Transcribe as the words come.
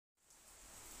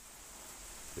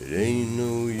It ain't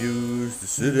no use to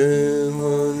sit and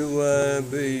wonder why,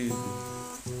 baby.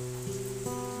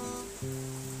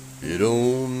 It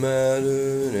don't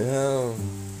matter anyhow.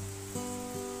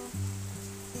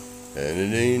 And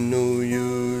it ain't no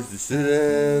use to sit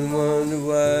and wonder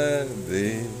why,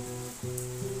 baby.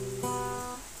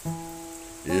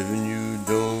 Even you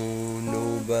don't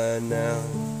know by now.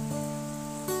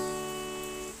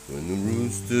 When the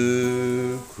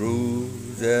rooster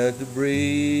crows at the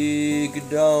break of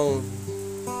dawn,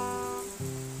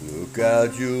 look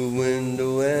out your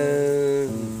window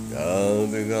and I'll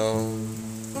be gone.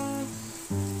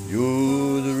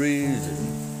 You're the reason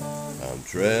I'm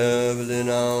traveling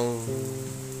on.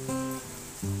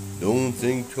 Don't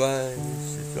think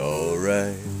twice, it's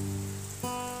alright.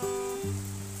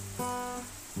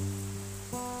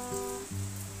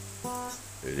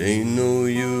 It ain't no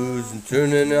use in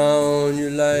turning on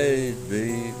your light,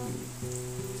 baby.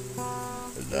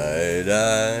 A light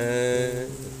I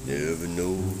never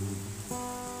know.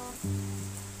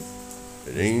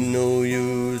 It ain't no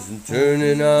use in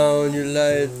turning on your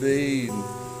light, baby.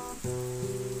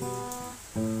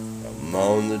 I'm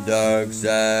on the dark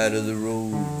side of the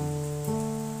road.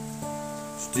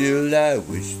 Still I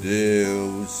wish there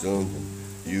was something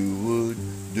you would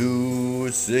do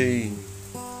or say.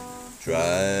 Try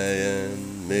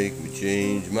and make me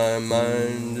change my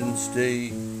mind and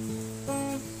stay.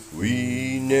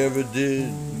 We never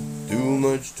did too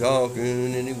much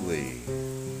talking anyway.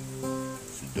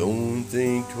 So don't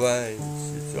think twice,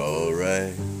 it's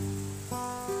alright.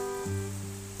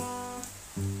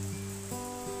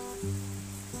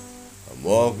 I'm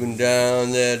walking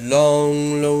down that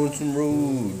long, lonesome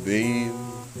road, baby.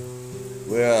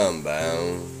 Where I'm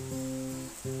bound,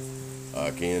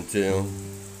 I can't tell.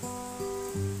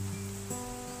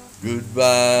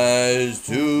 Goodbye's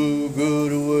too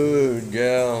good a word,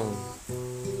 gal.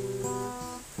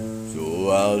 So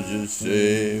I'll just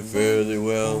say fare thee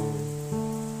well.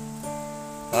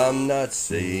 I'm not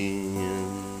saying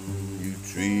you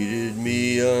treated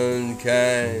me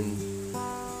unkind.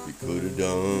 You could have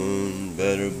done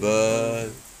better,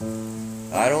 but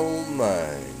I don't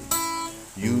mind.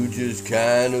 You just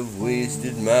kind of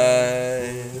wasted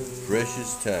my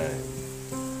precious time.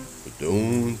 But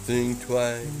don't think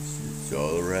twice, it's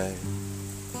alright.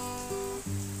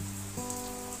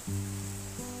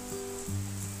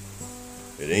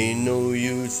 It ain't no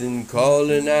use in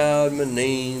calling out my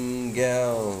name,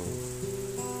 gal,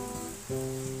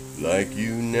 like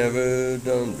you never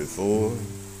done before.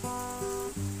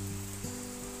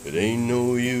 It ain't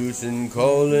no use in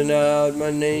calling out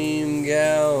my name,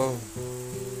 gal.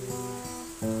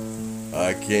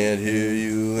 I can't hear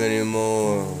you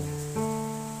anymore.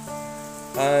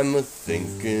 I'm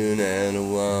a-thinking and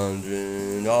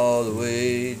a-wandering all the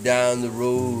way down the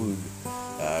road.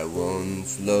 I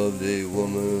once loved a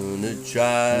woman, a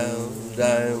child.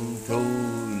 I am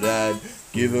told I'd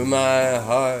give her my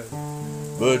heart,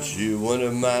 but she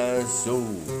wanted my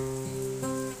soul.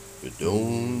 But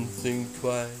don't think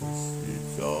twice,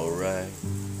 it's alright.